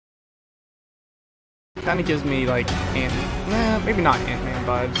Kind of gives me like maybe not Ant-Man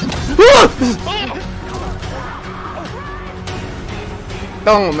vibes.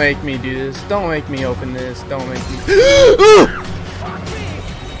 Don't make me do this. Don't make me open this. Don't make me.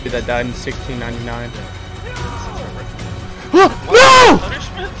 Dude, that died in 1699. No!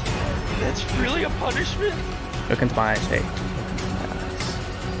 Punishment? That's really a punishment? Look into my eyes, hey.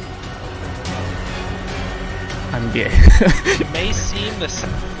 I'm gay. It may seem the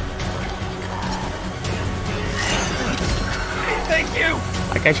same. Thank you!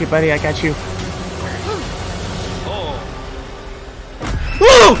 I got you, buddy. I got you. Oh.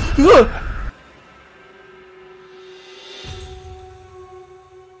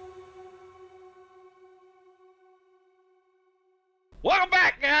 Welcome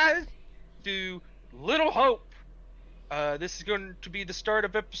back, guys, to Little Hope. This is going to be the start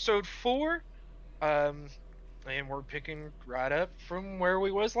of episode 4. And we're picking right up from where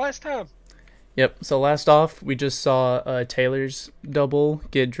we was last time. Yep, so last off, we just saw Taylor's double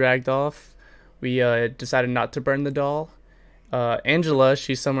get dragged off. We decided not to burn the doll. Angela,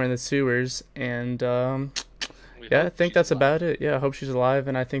 she's somewhere in the sewers, and yeah, I think that's about it. Yeah, I hope she's alive,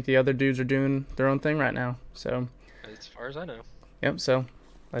 and I think the other dudes are doing their own thing right now. So, as far as I know. Yep, so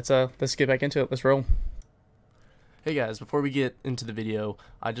let's get back into it. Let's roll. Hey guys, before we get into the video,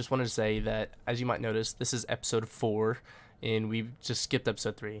 I just wanted to say that, as you might notice, this is episode 4, and we've just skipped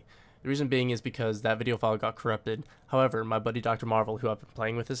episode 3. The reason being is because that video file got corrupted. However, my buddy Dr. Marvel, who I've been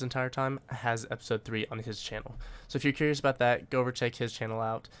playing with this entire time, has episode 3 on his channel. So if you're curious about that, go over check his channel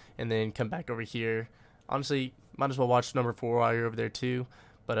out, and then come back over here. Honestly, might as well watch number 4 while you're over there too,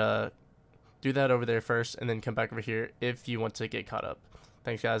 but do that over there first, and then come back over here if you want to get caught up.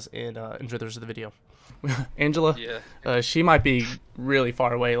 Thanks guys, and enjoy the rest of the video. Angela, yeah. She might be really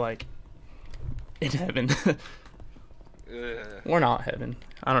far away, like in heaven. Or not heaven.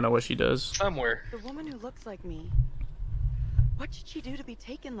 I don't know what she does. Somewhere. The woman who looks like me. What did she do to be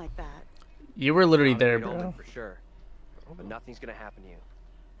taken like that? You were literally there, bro. For sure. But nothing's gonna happen to you.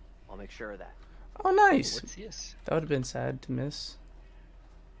 I'll make sure of that. Oh, nice. What's this? That would have been sad to miss.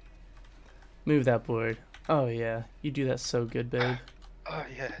 Move that board. Oh yeah, you do that so good, babe. Oh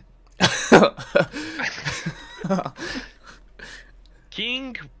yeah.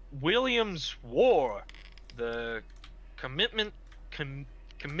 King William's War, the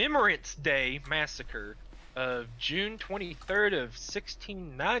Commemorates Day Massacre of June 23rd of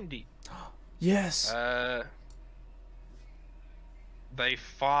 1690. Yes. They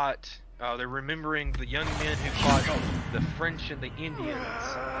fought. They're remembering the young men who fought the French and the Indians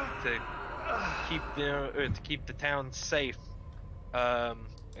to keep the town safe.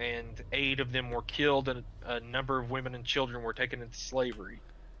 And 8 of them were killed, and a number of women and children were taken into slavery.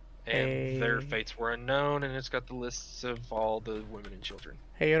 And their fates were unknown, and it's got the lists of all the women and children.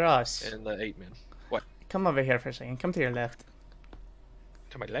 Hey, Ross. And the 8 men. What? Come over here for a second. Come to your left.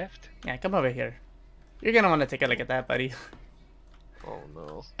 To my left? Yeah, come over here. You're gonna want to take a look at that, buddy. Oh,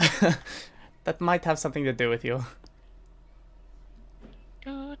 no. That might have something to do with you.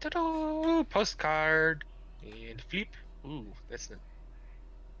 Postcard. And flip. Ooh, that's not...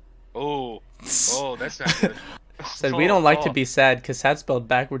 Oh, that's not good. Said we don't like to be sad, because sad spelled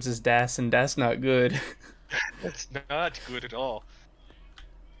backwards is das, and that's not good. That's not good at all.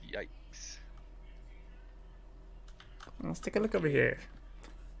 Yikes. Let's take a look over here.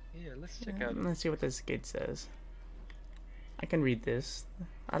 Yeah, let's check out. Let's see what this gate says. I can read this.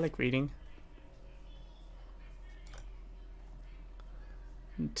 I like reading.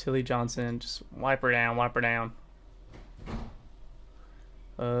 Tilly Johnson, just wipe her down, wipe her down.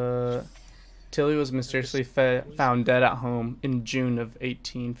 Tilly was mysteriously found dead at home in June of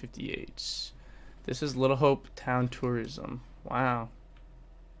 1858. This is Little Hope Town Tourism. Wow.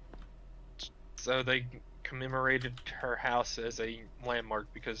 So they commemorated her house as a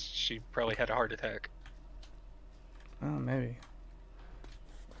landmark because she probably had a heart attack. Oh, maybe.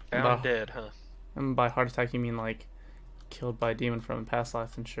 Found dead, huh? And by heart attack you mean like killed by a demon from a past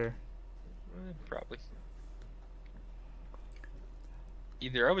life, and sure. Probably.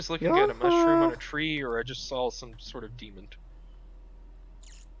 Either I was looking at a mushroom on a tree, or I just saw some sort of demon.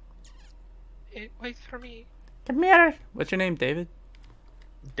 Hey, wait for me. Come here. What's your name, David?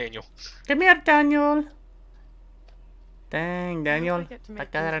 Daniel. Come here, Daniel. Dang, Daniel.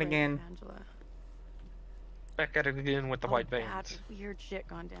 Back at it again. Angela. Back at it again with the white vans. Weird shit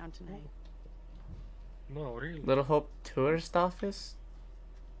gone down tonight. No, really. Little Hope Tourist Office?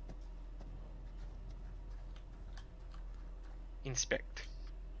 Inspect.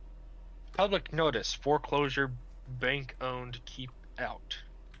 Public notice. Foreclosure. Bank owned. Keep out.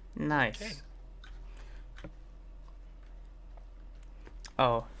 Nice. Okay.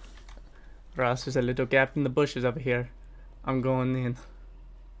 Oh. Ross, there's a little gap in the bushes over here. I'm going in.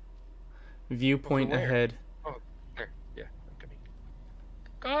 Viewpoint Where? ahead. Oh, there. Yeah, I'm coming.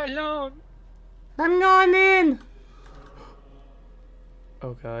 Go alone. I'm going in!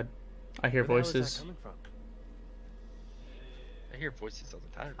 Oh god. I hear Where the hell is that voices. coming from? I hear voices all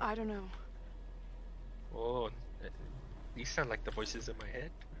the time. I don't know. Oh, these sound like the voices in my head.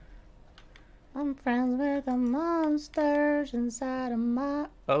 I'm friends with the monsters inside of my...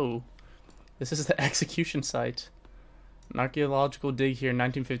 Oh. This is the execution site. An archaeological dig here in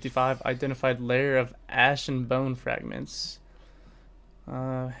 1955 identified layer of ash and bone fragments.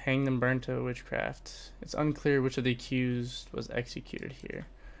 Hanged and burned to witchcraft. It's unclear which of the accused was executed here.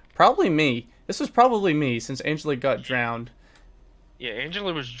 Probably me. This was probably me since Angela got drowned. Yeah,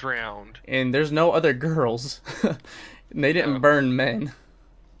 Angela was drowned. And there's no other girls. And they didn't No. burn men.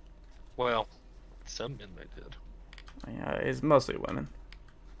 Well, some men they did. Yeah, it's mostly women.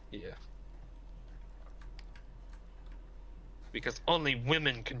 Yeah. Because only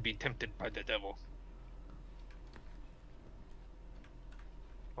women can be tempted by the devil.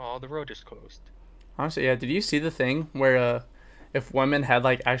 Oh, the road is closed. Honestly, yeah, did you see the thing where if women had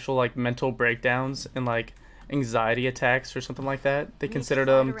like actual like mental breakdowns and like anxiety attacks or something like that, they need to considered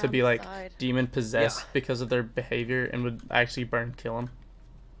slide them to around be the like side. demon possessed Yeah. because of their behavior and would actually burn kill them?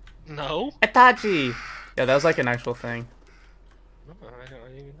 No? Itachi! Yeah, that was like an actual thing. No, I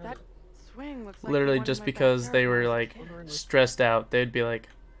don't even know. That swing looks like the Literally one in just my because they backyard were when I was a like kid. stressed out, they'd be like,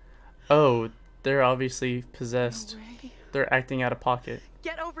 oh, they're obviously possessed. No way. They're acting out of pocket.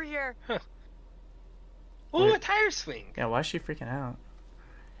 Get over here. Oh, Wait. a tire swing! Yeah, why is she freaking out?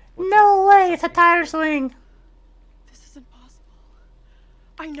 What's No that? way, it's a tire swing! This isn't possible.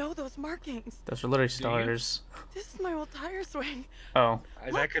 I know those markings. Those are literally you? stars. This is my old tire swing. Oh.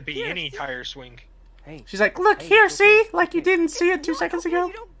 That Look, could be here, any see? tire swing. Hey, She's like, look Hey, here, it's see? okay. Like you didn't see it It's 2 not seconds okay, ago?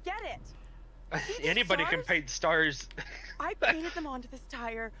 You don't get it. See these Anybody can stars? paint stars. I painted them onto this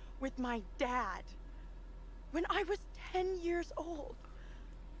tire with my dad when I was 10 years old.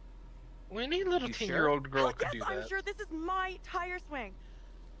 Any little You 10-year-old girl Hell could yes, do I'm that. sure this is my tire swing.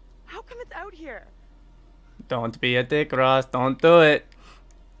 How come it's out here? Don't be a dick, Ross. Don't do it.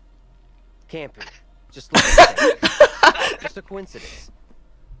 can't be. Just look at it. Just a coincidence.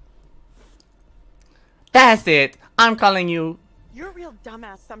 That's it. I'm calling you. You're a real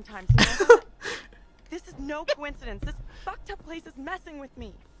dumbass sometimes. You know that? This is no coincidence. This fucked up place is messing with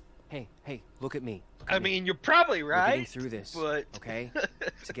me. Hey, look at me. Look I at me. mean, you're probably We're getting right. through this, But okay?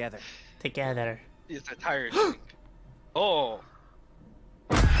 Together. Together. it's a tire swing. Oh.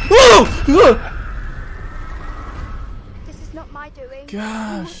 This is not my doing.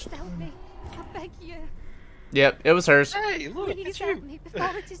 Gosh. You must help me. I beg you. Yep, it was hers. Hey, look, Please it's help you. me before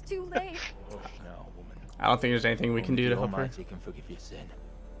it is too late. Hush now, woman. I don't think there's anything we can do to The help her. Almighty can forgive your sin.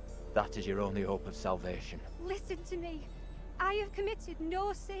 That is your only hope of salvation. Listen to me. I have committed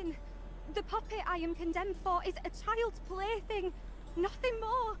no sin. The puppet I am condemned for is a child's plaything. Nothing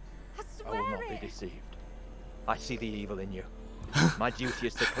more. I I will swear not be it. deceived. I see the evil in you. My duty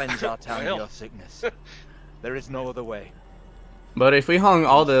is to cleanse our town Well. of your sickness. There is no other way. But if we hung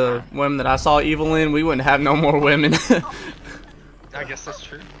all the women that I saw evil in, we wouldn't have no more women. I guess that's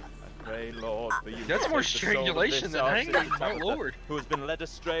true. Pray, Lord, for you. That's to more take the soul of strangulation this than our hanging, sweet my Tabitha, lord. Who has been led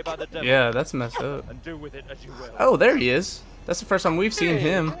astray by the devil. Yeah, that's messed up. And do with it as you will. Oh, there he is. That's the first time we've seen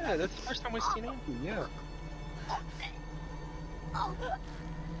Hey, him. Yeah, that's the first time we've seen Andrew, yeah.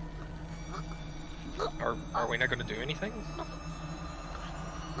 Are we not going to do anything?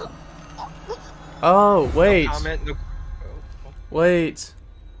 Oh, wait. Comment, no... Wait.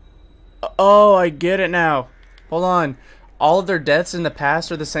 Oh, I get it now. Hold on. All of their deaths in the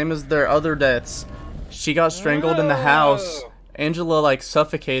past are the same as their other deaths. She got strangled in the house. Oh. Angela, like,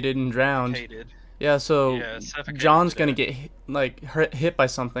 suffocated and drowned. Hated, Yeah, so Yeah, suffocated John's to gonna death. get hit by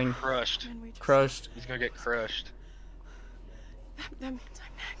something. crushed. And we just... Crushed. He's gonna get crushed. That means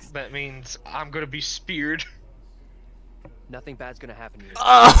I'm next. That means I'm gonna be speared. Nothing bad's gonna happen to you.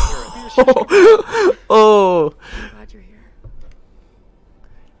 Oh! Oh! Glad you're here.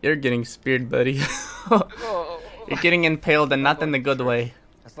 You're getting speared, buddy. Oh. You're getting impaled and not in the good way.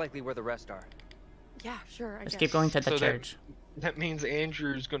 That's likely where the rest are. Yeah, sure, I Let's guess. keep going to the So that- church. That means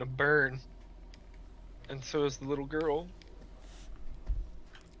Andrew's gonna burn. And so is the little girl.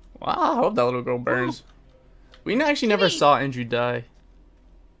 Wow, I hope that little girl burns. We actually never saw Andrew die.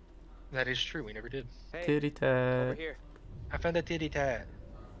 That is true, we never did. Hey, Titty over tat. here. I found a titty tat.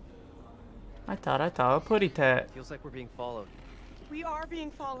 I thought a putty tat. Feels like we're being followed. We are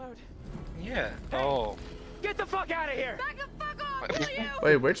being followed. Yeah. Oh. Get the fuck out of here! Back the fuck off, will you?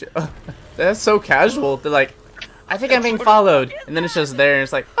 Wait, where'd you? That's so casual. They're like, I think I'm being followed. And then it's just there and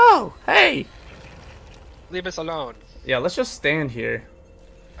it's like, oh, hey. Leave us alone. Yeah, let's just stand here.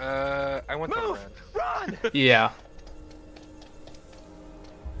 I want to Run! Yeah.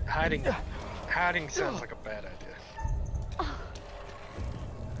 Hiding sounds like a bad idea.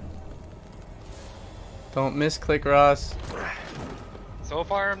 Don't misclick, Ross. So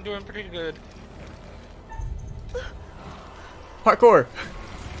far, I'm doing pretty good. Parkour.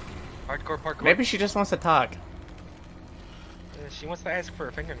 Hardcore parkour. Maybe she just wants to talk. She wants to ask for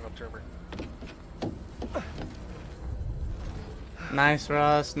a fingernail trimmer. Nice,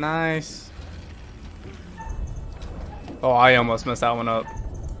 Ross. Nice. Oh, I almost messed that one up.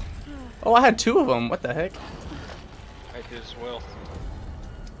 Oh, I had 2 of them. What the heck? I did as well.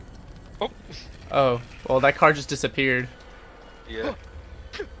 Oh. Oh, well, that car just disappeared. Yeah.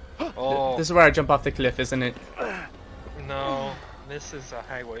 Oh. This is where I jump off the cliff, isn't it? No, this is a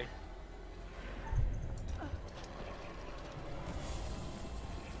highway.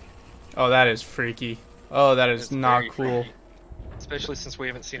 Oh, that is freaky. Oh, that is It's not very cool. freaky. Especially since we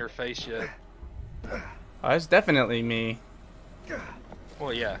haven't seen her face yet. Oh, it's definitely me.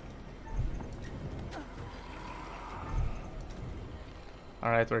 Well, yeah.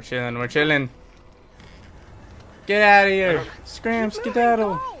 Alright, we're chilling, we're chilling. Get out of here! Scram,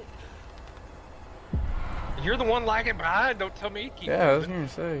 skedaddle! You're the one lagging behind. Don't tell me. Keep Yeah, I was moving. gonna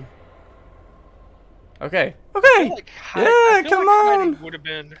say. Okay, I okay! feel like Yeah, come on! Would have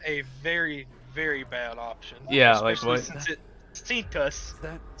been a very, very bad option. Yeah, like especially what? Since it seen us. Is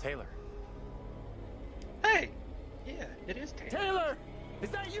that Taylor? Hey, yeah, it is Taylor. Taylor! Is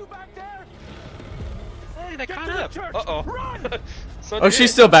that you back there? Hey, they Get caught to the up. church. Uh-oh. Run! So Oh,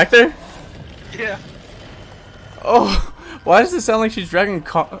 she's still back there? Yeah. Oh, why does it sound like she's dragging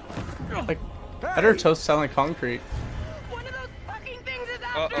like, why do her toes sound like concrete? One of those fucking things is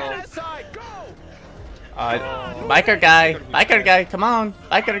after Uh-oh. us. Inside, go! Biker guy, come on,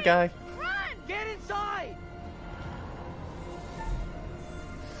 biker guy. Run! Get inside!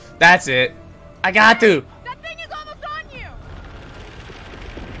 That's it. I got to. That thing is almost on you.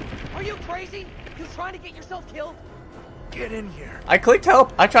 Are you crazy? You trying to get yourself killed? Get in here. I clicked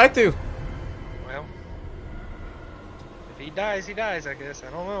help. I tried to. Well, if he dies, he dies, I guess.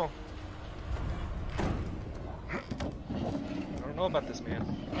 I don't know. I don't know about this man.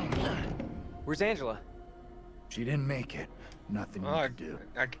 Where's Angela? She didn't make it. Nothing you Oh, can do.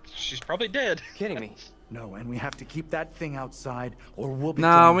 she's probably dead. Kidding me? No, and we have to keep that thing outside, or we'll be.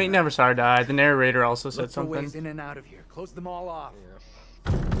 No, doing we that. never saw her die. The narrator also said Look for ways something. in and out of here. Close them all off.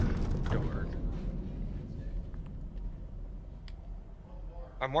 Yeah. Darn.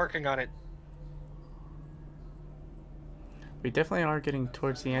 I'm working on it. We definitely are getting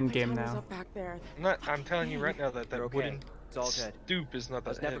towards the end game Someone's now. up back there. I'm telling you right now that You're okay. wooden It's all good. stoop is not I that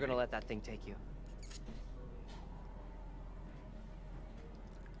was never heavy. gonna let that thing take you.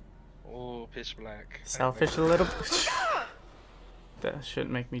 Oh, pitch black. Selfish a little. That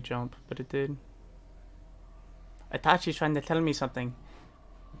shouldn't make me jump, but it did. I thought she's trying to tell me something.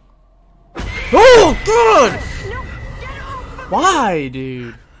 Oh, God! No, get off! Why,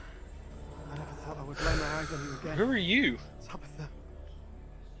 dude? I never thought I would lay my eyes on you again. Who are you? Tabitha.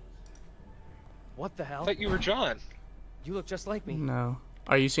 What the I hell? thought you were John. You look just like me. No.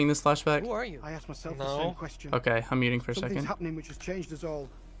 Are you seeing this flashback? Who are you? I asked myself the No. same question. Okay, I'm muting for a Something's second. happening which has changed us all.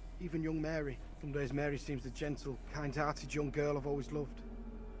 Even young Mary. Some days Mary seems the gentle, kind-hearted young girl I've always loved.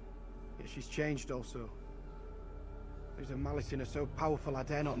 Yet she's changed also. There's a malice in her so powerful I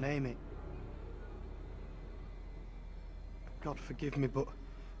dare not name it. God forgive me, but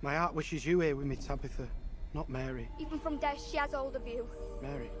my heart wishes you here with me, Tabitha, not Mary. Even from death, she has hold of you.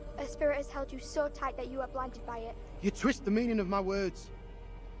 Mary. Her spirit has held you so tight that you are blinded by it. You twist the meaning of my words.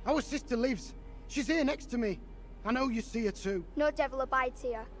 Our sister lives. She's here next to me. I know you see her too. No devil abides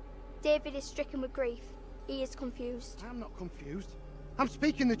here. David is stricken with grief. He is confused. I'm not confused. I'm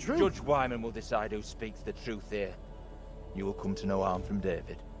speaking the truth. Judge Wyman will decide who speaks the truth here. You will come to no harm from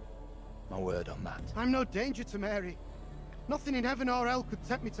David. My word on that. I'm no danger to Mary. Nothing in heaven or hell could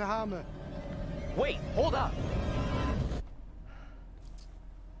tempt me to harm her. Wait, hold up.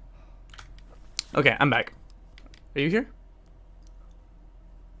 Okay, I'm back. Are you here?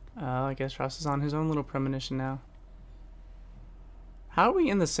 I guess Ross is on his own little premonition now. How are we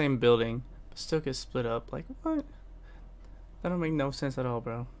in the same building, but still get split up? Like, what? That don't make no sense at all,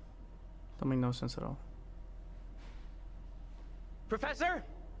 bro. Don't make no sense at all. Professor?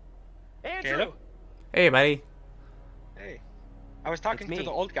 Andrew! Caleb? Hey, buddy. Hey. I was talking It's to me.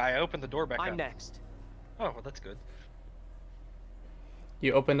 the old guy. I opened the door back I'm up. next. Oh, well, that's good.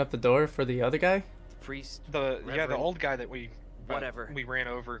 You opened up the door for the other guy? Priest. Yeah, the Reverend. old guy that we Whatever. We ran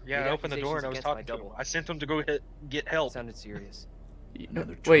over. Yeah, Made I opened the door and I was accusations talking to against him. I sent him to go get help. Sounded serious.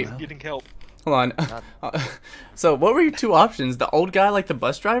 Wait, Getting help. hold on. So what were your two options? The old guy, like the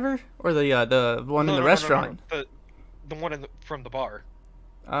bus driver, or the one in the restaurant? No. The one from the bar.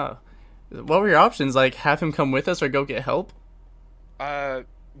 Oh, what were your options? Like have him come with us or go get help?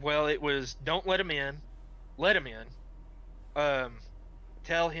 Well, it was don't let him in, let him in.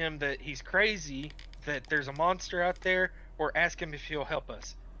 Tell him that he's crazy, that there's a monster out there, or ask him if he'll help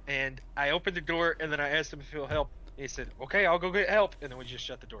us. And I opened the door and then I asked him if he'll help. He said, "Okay, I'll go get help," and then we just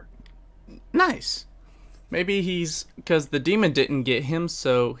shut the door. Nice. Maybe he's because the demon didn't get him,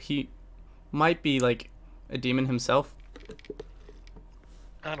 so he might be like a demon himself.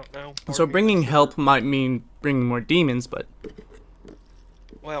 I don't know. So bringing help might mean bringing more demons, but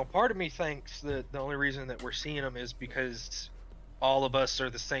well, part of me thinks that the only reason that we're seeing them is because all of us are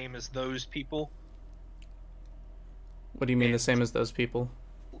the same as those people. What do you mean the same as those people?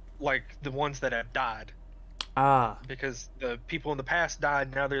 Like the ones that have died. Ah. Because the people in the past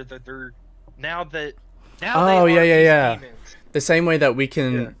died. Now they're now they Oh are yeah. demons. The same way that we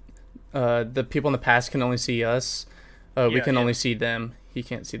can, the people in the past can only see us. We can only see them. He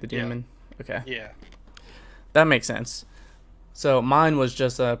can't see the demon. Okay. Yeah. That makes sense. So mine was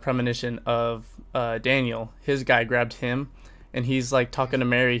just a premonition of Daniel. His guy grabbed him, and he's like talking to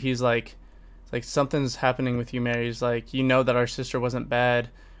Mary. He's like something's happening with you, Mary. He's like, you know that our sister wasn't bad,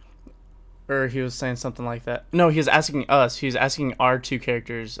 or he was saying something like that. No, he was asking us. He was asking our two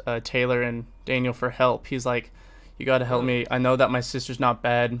characters, Taylor and Daniel, for help. He's like, you gotta help me. I know that my sister's not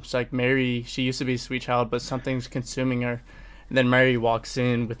bad. She's like, Mary, she used to be a sweet child, but something's consuming her. And then Mary walks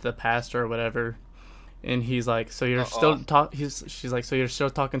in with the pastor or whatever. And he's like, so you're still she's like, so you're still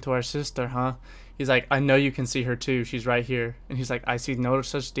talking to our sister, huh? He's like, I know you can see her too. She's right here. And he's like, I see no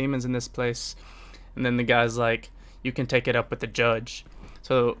such demons in this place. And then the guy's like, you can take it up with the judge.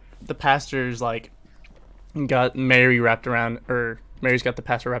 So the pastor's like, got Mary wrapped around, or Mary's got the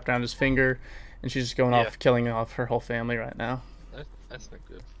pastor wrapped around his finger, and she's just going off, killing off her whole family right now. That's not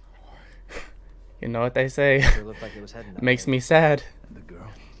good. You know what they say? Sure looked like it was heading that Makes way. me sad. And the girl.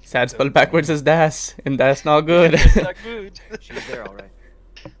 Sad spelled backwards is das, and that's not good. That's not good. She's there, all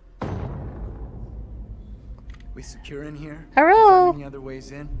right. We secure in here? Hello. Find any other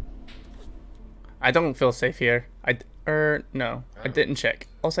ways in? I don't feel safe here. No, I didn't check.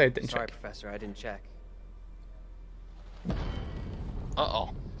 I'll say I didn't Sorry, check. Professor, I didn't check. Uh-oh.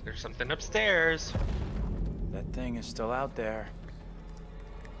 There's something upstairs. That thing is still out there.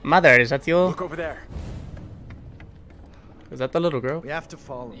 Mother, is that you? Look over there. Is that the little girl? We have to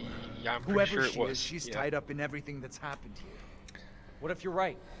follow her. Yeah, I'm pretty Whoever sure it she was. is, she's tied up in everything that's happened here. What if you're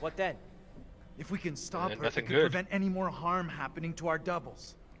right? What then? If we can stop her, nothing it could good. prevent any more harm happening to our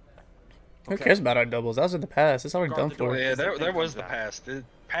doubles. Who cares about our doubles? That was in the past. It's already Guard done the door. for. Yeah, Something there was comes the out. past. The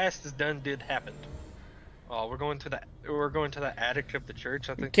past is done, did happen. Oh, we're going to the attic of the church.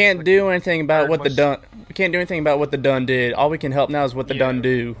 I think. Can't like do anything about third what the most- done. We can't do anything about what the done did. All we can help now is what the done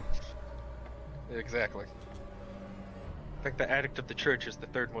do. Exactly. I think the attic of the church is the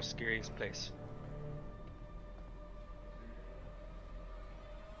third most scariest place.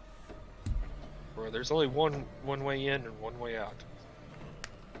 Bro, there's only one way in and one way out.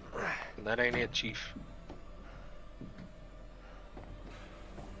 And that ain't it, Chief.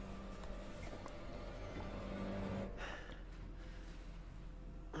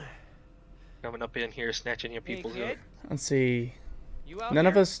 Coming up in here, snatching your people's up. Let's see. You out None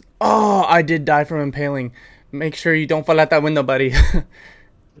of here? us. Oh, I did die from impaling. Make sure you don't fall out that window, buddy.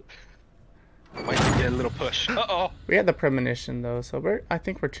 Might get a little push. Uh-oh. We had the premonition though, so I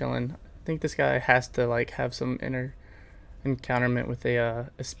think we're chilling. I think this guy has to like have some inner encounterment with a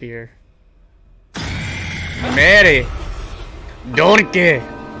spear. Mary, Dorke.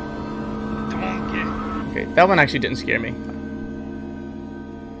 Okay, that one actually didn't scare me.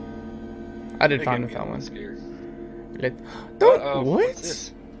 I did fine with that one. Don't Uh-oh, what? what's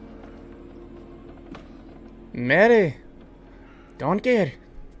this? Mary, don't care.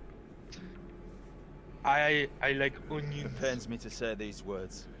 I like onions. It pains me to say these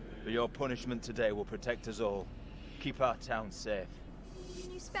words, but your punishment today will protect us all. Keep our town safe.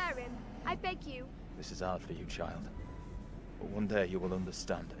 Can you spare him? I beg you. This is hard for you, child. But one day you will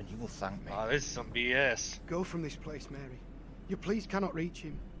understand, and you will thank me. Oh, this is some BS. Go from this place, Mary. Your pleas cannot reach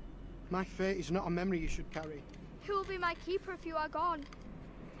him. My fate is not a memory you should carry. Who will be my keeper if you are gone?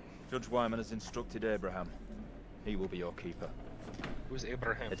 Judge Wyman has instructed Abraham. He will be your keeper. Who's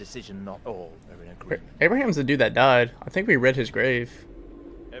Abraham? A decision not all are in agreement. Abraham's the dude that died. I think we read his grave.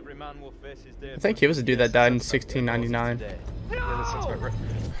 Every man will face his day. I think he was the dude that died in 1699. Yeah, that sounds about right.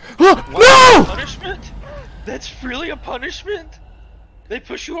 No! Punishment? That's really a punishment? They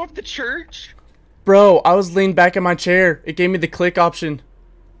push you off the church? Bro, I was leaned back in my chair. It gave me the click option.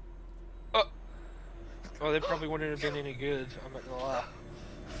 Well, that probably wouldn't have been any good, I'm not gonna lie.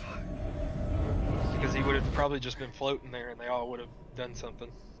 Because he would have probably just been floating there and they all would have done something.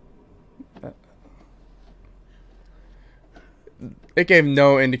 It gave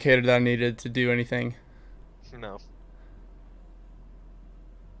no indicator that I needed to do anything. No.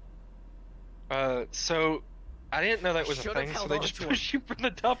 So I didn't know that was a thing, so they just push you from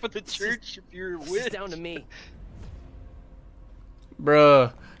the top of the church if you're a witch. It's down to me.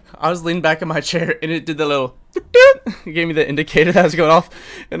 Bruh, I was leaning back in my chair and it did the little doot doot. It gave me the indicator that was going off,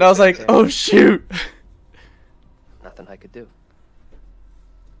 and I was like, oh shoot. Nothing I could do.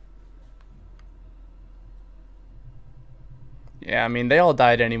 Yeah, I mean, they all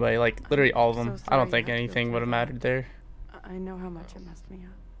died anyway, like, literally all of them. So I don't sorry think you had to go anything through would have that. mattered there. I know how much it messed me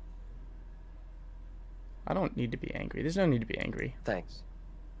up. I don't need to be angry. There's no need to be angry. Thanks.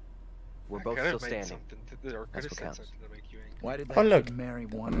 We're I both could've still made standing. something or could have what said counts. something to make you angry. Why did Oh, that look. kid Mary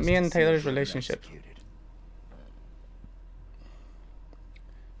want us Me and to see Taylor's her relationship. executed?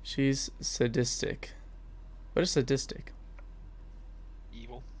 She's sadistic. What is sadistic?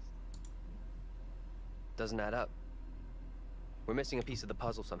 Evil. Doesn't add up. We're missing a piece of the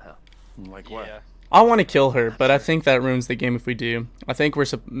puzzle somehow. Like what? Yeah. I want to kill her, but I think that ruins the game if we do. I think we're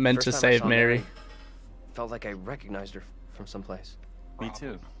meant to First time I save saw Mary. Felt like I recognized her from someplace. Me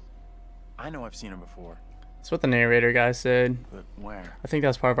too. I know I've seen her before, That's what the narrator guy said. but where? I think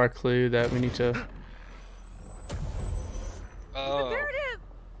that's part of our clue that we need to... Oh. There it is!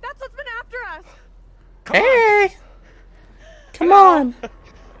 That's what's been after us! Hey! Come on!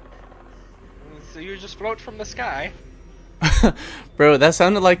 So you just float from the sky? Bro, that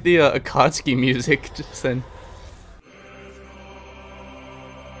sounded like the Akatsuki music just then.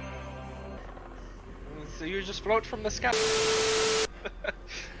 So you just float from the sky?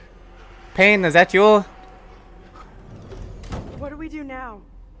 Pain, is that you? What do we do now?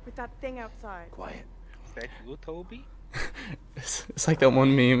 With that thing outside? Quiet. Is that you, Toby? It's like that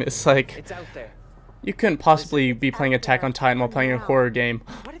one meme. It's like, It's out there. you couldn't possibly be playing Attack on Titan while playing a horror game.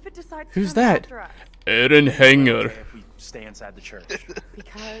 What if it decides Who's to come that? after us? Eren Hanger. Okay, if we stay inside the church,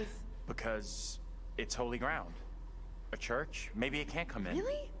 Because... because it's holy ground. A church? Maybe it can't come in.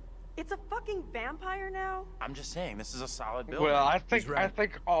 Really? It's a fucking vampire now? I'm just saying, this is a solid building. Well, I He's think right. I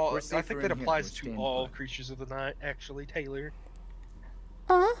think We're I safer think in that here. applies We're to standing all by. creatures of the night. Actually, Taylor.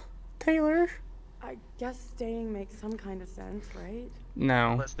 Taylor? I guess staying makes some kind of sense, right?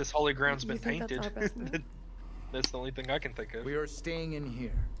 No. Unless this holy ground's You been think that's painted. our best move? That's the only thing I can think of. We are staying in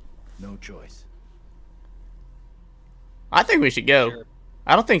here. No choice. I think we should go. Sure.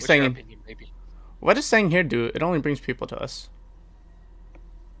 I don't think What's your staying... opinion, maybe? What does staying here do? It only brings people to us.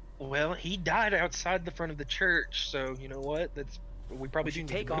 Well, he died outside the front of the church, so you know what? We probably We do should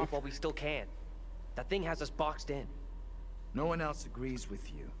need take to move. off while we still can. That thing has us boxed in. No one else agrees with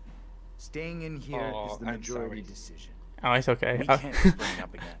you. Staying in here Oh, is the I'm majority sorry. decision. Oh, it's okay. We can't just bring it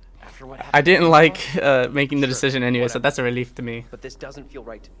up again. After what happened I didn't before? like making the decision anyway, so whatever. that's a relief to me. But this doesn't feel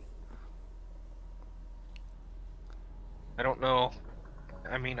right to me. I don't know.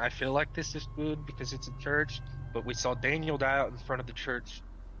 I mean, I feel like this is good because it's a church, but we saw Daniel die out in front of the church,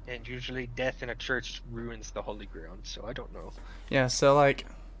 and usually death in a church ruins the holy ground, so I don't know. Yeah, so like,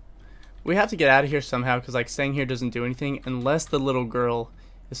 we have to get out of here somehow, because like staying here doesn't do anything unless the little girl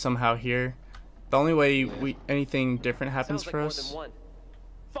is somehow here. The only way anything different happens Sounds like for more us. than one.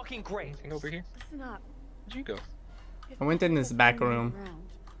 Fucking great. Anything over here? Listen up. Where'd you go? I went in this back room.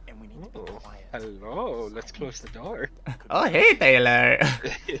 And we need to be Oh, quiet. hello. Let's close the door. Oh, hey Taylor.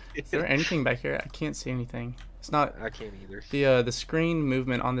 Is there anything back here? I can't see anything. It's not I can't either. the screen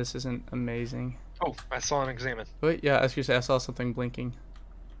movement on this isn't amazing. Oh, I saw an examine. Wait, yeah, I was gonna say I saw something blinking.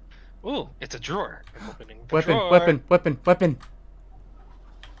 Ooh, it's a drawer. I'm opening the Weapon, drawer. weapon, weapon, weapon.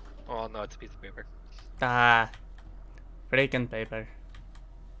 Oh no, it's a piece of paper. Ah, freaking paper.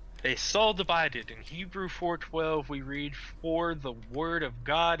 A soul divided. In Hebrew 4:12, we read, "For the word of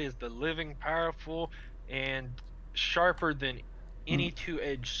God is the living, powerful, and sharper than any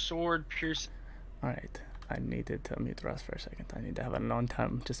two-edged sword, piercing." All right, I need to mute Ross for a second. I need to have a long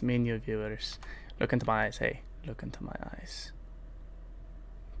time, just me and you viewers. Look into my eyes. Hey, look into my eyes.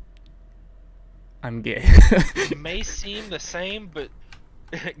 I'm gay. It may seem the same, but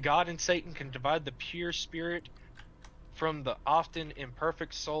God and Satan can divide the pure spirit from the often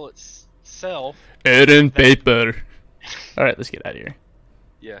imperfect soul itself. Eren paper. All right, let's get out of here.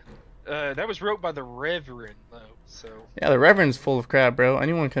 Yeah. That was wrote by the Reverend, though, so... Yeah, the Reverend's full of crap, bro.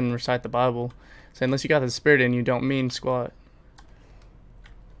 Anyone can recite the Bible. So unless you got the spirit in you, don't mean squat.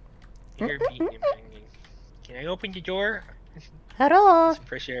 Here, beating and banging. Can I open your door? Hello. Some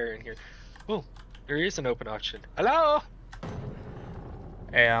fresh air in here. Oh, there is an open option. Hello.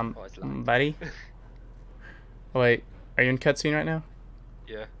 Hey, Oh, it's locked. buddy. Oh, wait, are you in cutscene right now?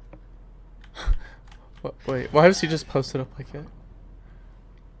 Yeah. What, wait, why was he just posted up like that?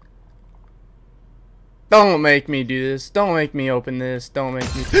 Don't make me do this. Don't make me open this. Don't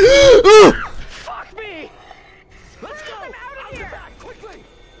make me. Fuck me! Let's go! I'm out of here! Quickly!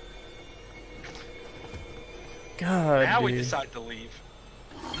 God, Now dude. we decide to leave.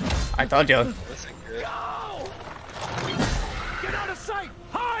 I told you. Listen, good. Go! Get out of sight!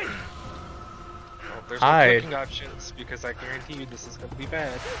 Hide! Well, there's Hide. no cooking options because I guarantee you this is going to be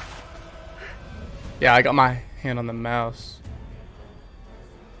bad. Yeah, I got my hand on the mouse.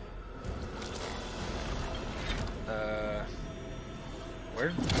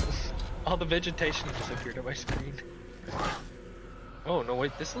 Where? All the vegetation disappeared on my screen. Oh, no,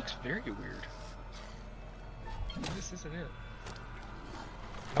 wait, this looks very weird. This isn't it.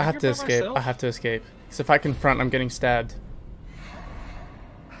 I have to escape. I have to escape. Because if I confront, I'm getting stabbed.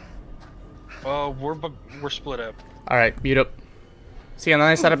 Oh, we're split up. Alright, mute up. See you on the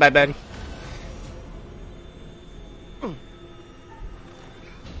other side of bed, buddy.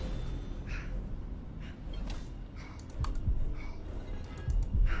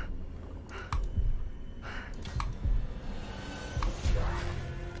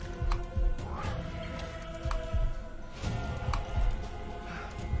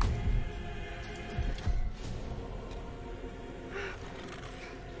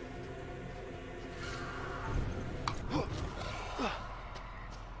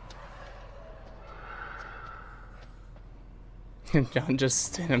 John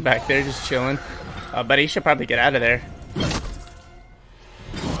just standing back there, just chilling. But he should probably get out of there.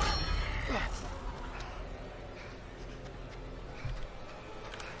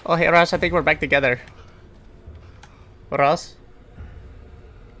 Oh, hey, Ross, I think we're back together. Ross?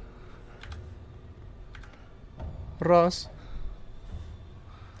 Ross?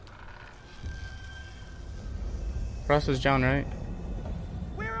 Ross is John, right?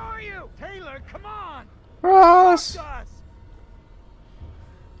 Where are you? Taylor, come on! Ross!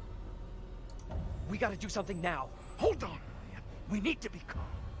 We gotta do something now. Hold on. We need to be calm.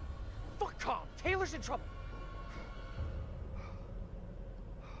 Fuck calm. Taylor's in trouble.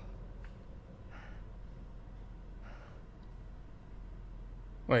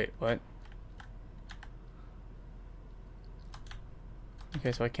 Wait, what?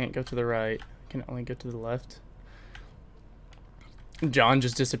 Okay, so I can't go to the right. I can only go to the left. John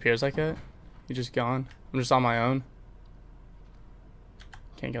just disappears like that? He's just gone? I'm just on my own?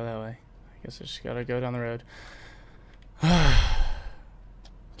 Can't go that way. I guess I just gotta go down the road.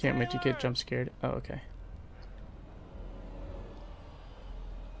 Can't make you get jump scared. Oh, okay.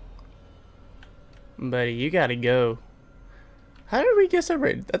 Buddy, you gotta go. How did we get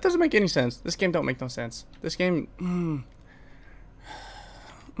separated? That doesn't make any sense. This game don't make no sense. This game...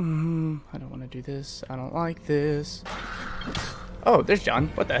 I don't want to do this. I don't like this. Oh, there's John.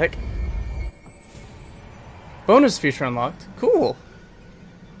 What the heck? Bonus feature unlocked. Cool.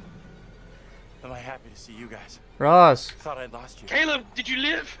 Am I happy to see you guys? Ross. Thought I'd lost you. Caleb, did you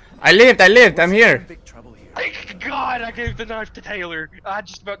live? I lived. I'm here. Big trouble here. Thank God I gave the knife to Taylor. I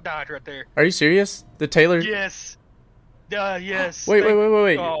just about died right there. Are you serious? The Taylor? Yes. Yes. Wait.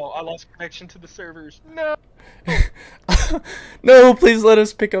 Oh, I lost connection to the servers. No. No, please let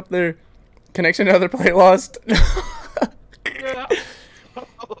us pick up their connection to other player lost.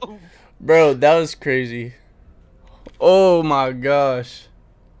 Bro, that was crazy. Oh my gosh.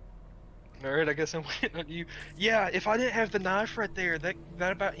 Alright, I guess I'm waiting on you. Yeah, if I didn't have the knife right there, that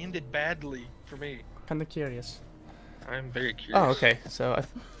about ended badly for me. Kinda curious. I'm very curious. Oh, okay. So,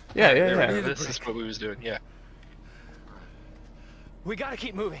 yeah. This is what we was doing, yeah. We gotta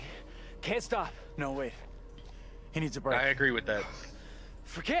keep moving. Can't stop. No, wait. He needs a break. I agree with that.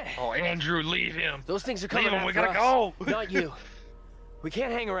 Forget it. Oh, Andrew, leave him. Those things are coming Leave him, after we gotta us. go. Not you. We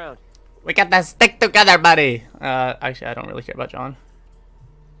can't hang around. We got to stick together, buddy. Actually, I don't really care about John.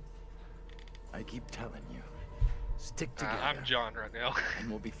 I keep telling you, stick together. I'm John right now. And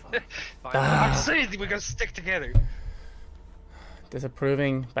we'll be fine. I'm saying we gotta stick together.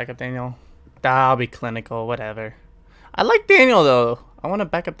 Disapproving. Back up Daniel. I'll be clinical. Whatever. I like Daniel, though. I want to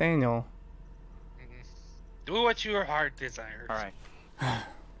back up Daniel. Do what your heart desires. All right.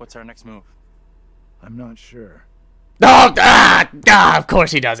 What's our next move? I'm not sure. Oh, of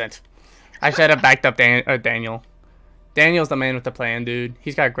course he doesn't. I should have backed up Daniel. Daniel's the man with the plan, dude.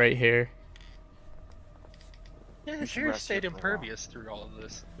 He's got great hair. Yeah, his hair stayed impervious through all of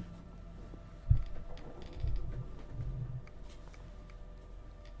this.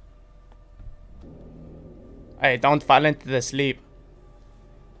 Hey, don't fall into the sleep.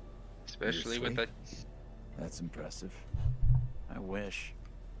 Especially with that. That's impressive. I wish.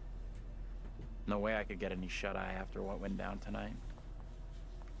 No way I could get any shut-eye after what went down tonight.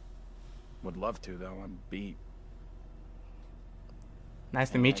 Would love to, though. I'm beat. Nice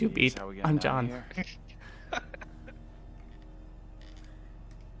to meet you, Beat. I'm John.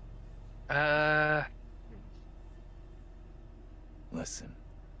 Listen.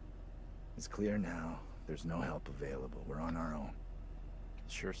 It's clear now. There's no help available. We're on our own.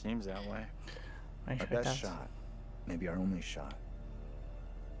 Sure seems that way. Our best shot, maybe our only shot,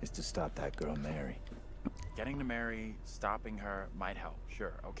 is to stop that girl, Mary. Getting to Mary, stopping her might help.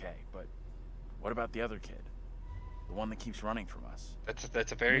 Sure, okay, but what about the other kid? The one that keeps running from us?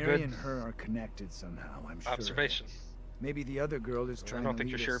 That's a very Mary good and her are connected somehow, I'm sure. observation. Maybe the other girl is trying to I don't think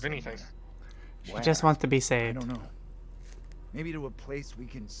you're lead sure us of anything. She just wants to be I saved. don't know. Maybe to a place we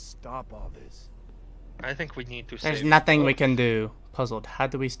can stop all this. I think we need to There's save nothing we both. can do. Puzzled. How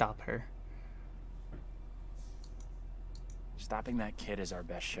do we stop her? Stopping that kid is our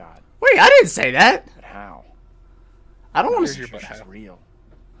best shot. Wait, I didn't say that. But how? I don't want Here's to. your butt She's hat. real.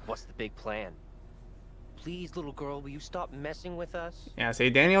 What's the big plan? Please, little girl, will you stop messing with us? Yeah, see,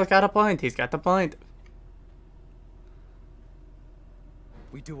 Daniel's got a point. He's got the point.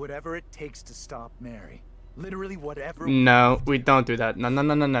 We do whatever it takes to stop Mary. Literally whatever. No, we don't do that. No, no,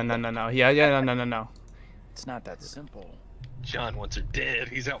 no, no, no, no, no, no. Yeah, no. It's not that simple. John wants her dead.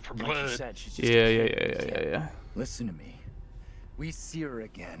 He's out for Like blood. you said, she's just Yeah, a yeah, kid. yeah. Listen to me. We see her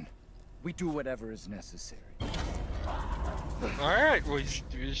again. We do whatever is necessary. All right. Well,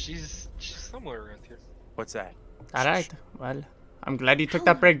 she's somewhere around here. What's that? All right. Well, I'm glad you took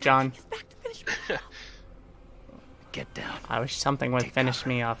that break, John. He's back to finish me off. Get down. I wish something would finish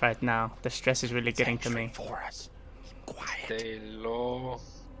me off right now. The stress is really getting to me. For us. Quiet. Stay low.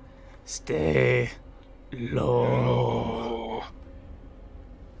 Stay low.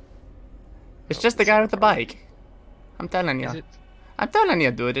 It's just the guy with the bike. I'm telling Is you. it? I'm telling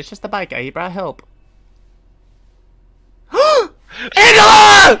you, dude. It's just the bike guy. He brought help.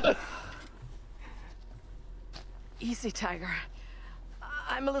 Angela! Easy, Tiger.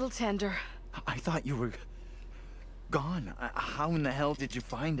 I'm a little tender. I thought you were gone. How in the hell did you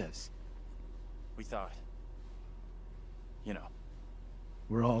find us? We thought. You know.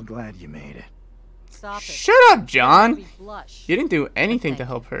 We're all glad you made it. Stop it. Shut up, John. We blush. You didn't do anything to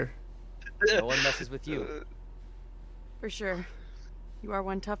help her. No one messes with you. For sure. You are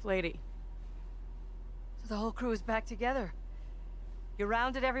one tough lady. So the whole crew is back together. You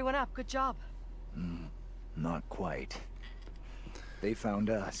rounded everyone up. Good job. Not quite. They found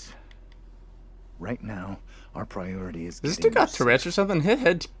us. Right now, our priority is Does this getting dude got her Tourette's safe. or something? His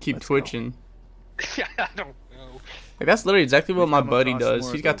head keep Let's go. twitching. I don't know. Like, that's literally exactly what We've my come buddy across does.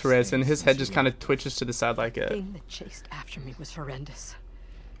 more He's of got those Tourette's and things his head since just you kind of twitches to the side like The a. thing that chased after me was horrendous.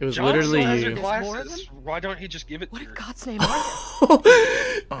 It was John literally still has her you. There's more of glasses. them? Why don't he just give it What to in her? God's name are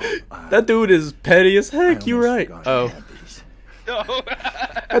they? That dude is petty as I heck. You're almost right. forgot Oh, you had these. No.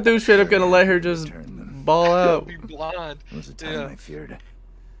 that dude straight up gonna let her just Return them. ball out. Be blind. There was a time Yeah. I feared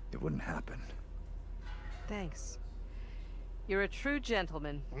it wouldn't happen. Thanks. You're a true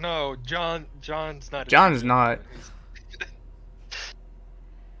gentleman. No, John's not. John's not.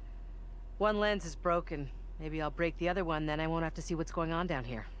 One lens is broken. Maybe I'll break the other one, then I won't have to see what's going on down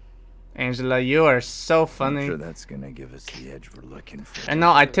here. Angela, you are so I'm funny. sure that's gonna give us the edge we're looking for. And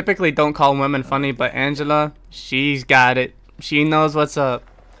no, I typically don't call women funny, but Angela, she's got it. She knows what's up.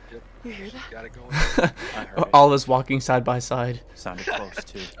 You hear that? Got it going. I heard it. All of us walking side by side. Sounded close,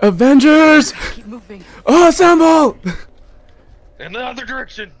 too. Avengers! Keep moving. Assemble! In the other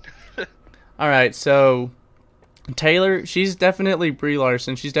direction. Alright, so Taylor, she's definitely Brie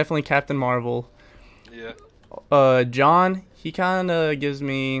Larson. She's definitely Captain Marvel. Yeah. John, he kind of gives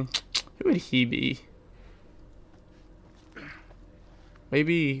me... Who would he be?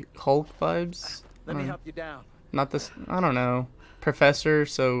 Maybe Hulk vibes? Let me help you down. Not this... I don't know. Professor,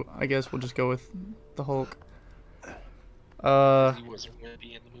 so I guess we'll just go with the Hulk. He wasn't going to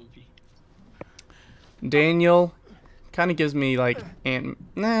be in the movie. Daniel kind of gives me like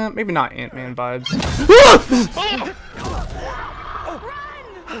maybe not Ant-Man vibes.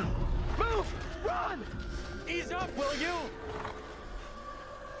 Move! Run! Ease up, will you?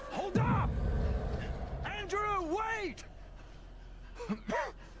 Hold up! Andrew, wait!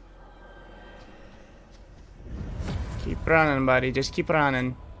 Keep running, buddy. Just keep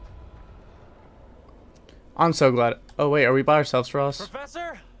running. I'm so glad. Oh wait, are we by ourselves, Ross?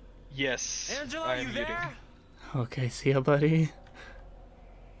 Professor? Yes. Angela, I am you muting. there? Okay, see ya, buddy.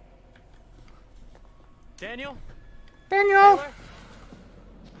 Daniel? Daniel.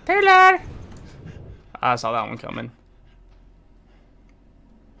 Taylor. I saw that one coming.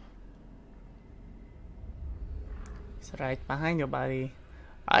 It's right behind you, buddy.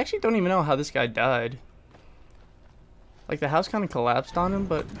 I actually don't even know how this guy died. Like, the house kind of collapsed on him,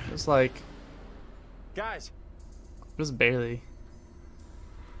 but it's like... Guys! It was barely.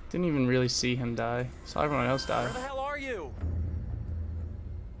 Didn't even really see him die. Saw everyone else die. Where the hell are you?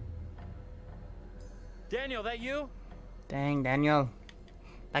 Daniel, that you? Dang, Daniel.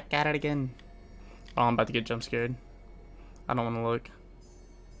 Back at it again. Oh, I'm about to get jump scared. I don't want to look.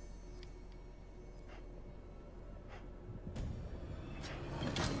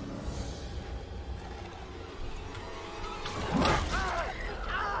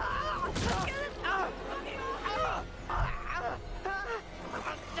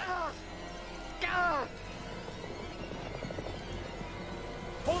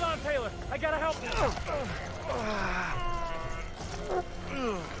 Hold on, Taylor. I gotta help you.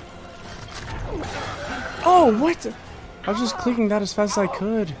 Oh, what? I was just clicking that as fast as I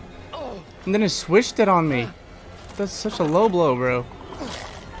could. And then it switched it on me. That's such a low blow, bro.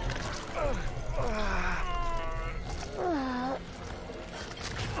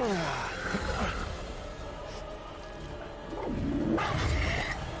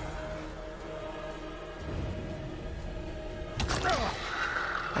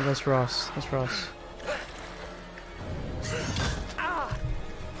 Oh, that's Ross. That's Ross.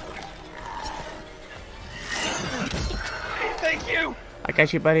 Thank you! I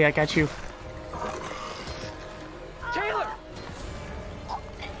got you, buddy. I got you. Taylor!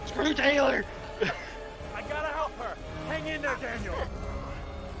 Screw Taylor! I gotta help her. Hang in there, Daniel.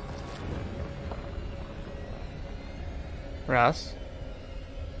 Ross?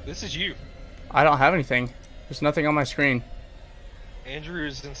 This is you. I don't have anything. There's nothing on my screen. Andrew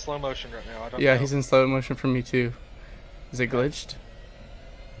is in slow motion right now. I don't Yeah, know. he's in slow motion for me too. Is it glitched?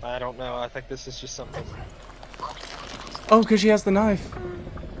 I don't know. I think this is just something. Oh, because she has the knife.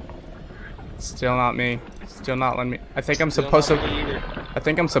 Still not me. Still not letting me. I think I'm Still supposed not to. me either. I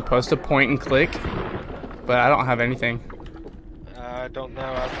think I'm supposed to point and click, but I don't have anything. I don't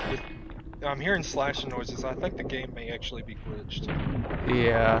know. I'm hearing slashing noises. I think the game may actually be glitched.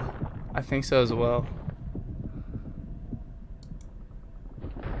 Yeah, I think so as well.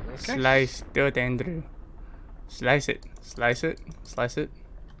 Okay. Slice, do it, Andrew. Slice it, slice it, slice it.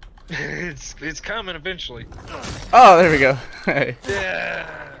 it's coming eventually. Oh, there we go. Hey, Yeah.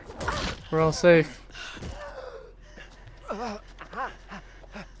 we're all safe.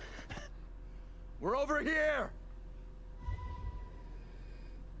 We're over here!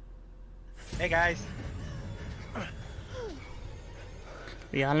 Hey guys.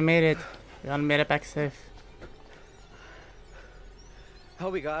 We all made it. We all made it back safe. How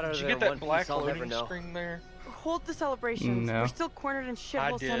we got out Did of you there get one that black piece, I'll never loading know. screen there? Hold the celebrations. No. We're still cornered in I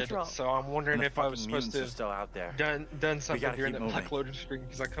Shithole did. Central. So I'm wondering And the if I was fucking supposed mutants to are still out there. done something gotta during keep that black moving. loading screen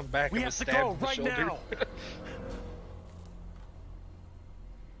because I come back We and have was to stabbed go in the right shoulder. now.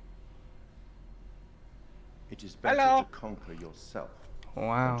 It is better Hello. to conquer yourself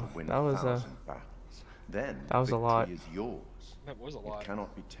Wow, than to win that was a 1,000 battles. Then that was a victory lot. is yours. That was a It lot.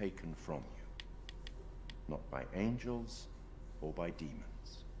 cannot be taken from you. Not by angels or by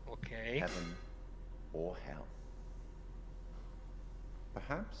demons. Okay. Heaven or hell.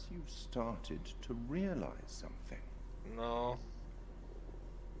 Perhaps you've started to realize something. No.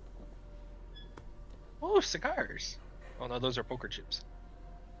 Oh, cigars. Oh no, those are poker chips.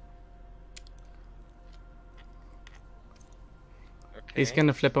 Okay. He's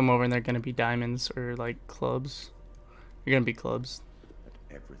gonna flip them over and they're gonna be diamonds or like clubs. You're gonna be clubs. But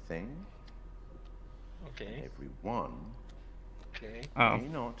everything and Okay. everyone Okay. Oh, may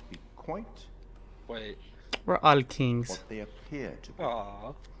not be quite Wait. we're all kings. what they appear to be.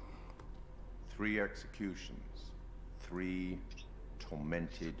 Aw. 3 executions, 3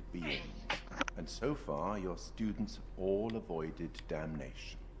 tormented beings. And so far, your students have all avoided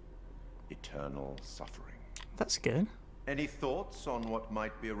damnation. Eternal suffering. That's good. Any thoughts on what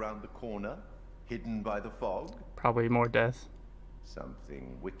might be around the corner, hidden by the fog? Probably more death.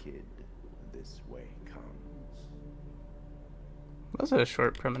 Something wicked this way comes. That was a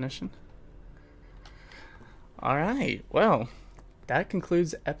short premonition. Alright, well, that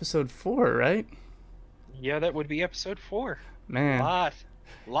concludes episode 4, right? Yeah, that would be episode 4. Man,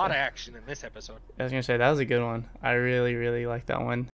 Lot of action in this episode. I was gonna say, that was a good one. I really, really like that one.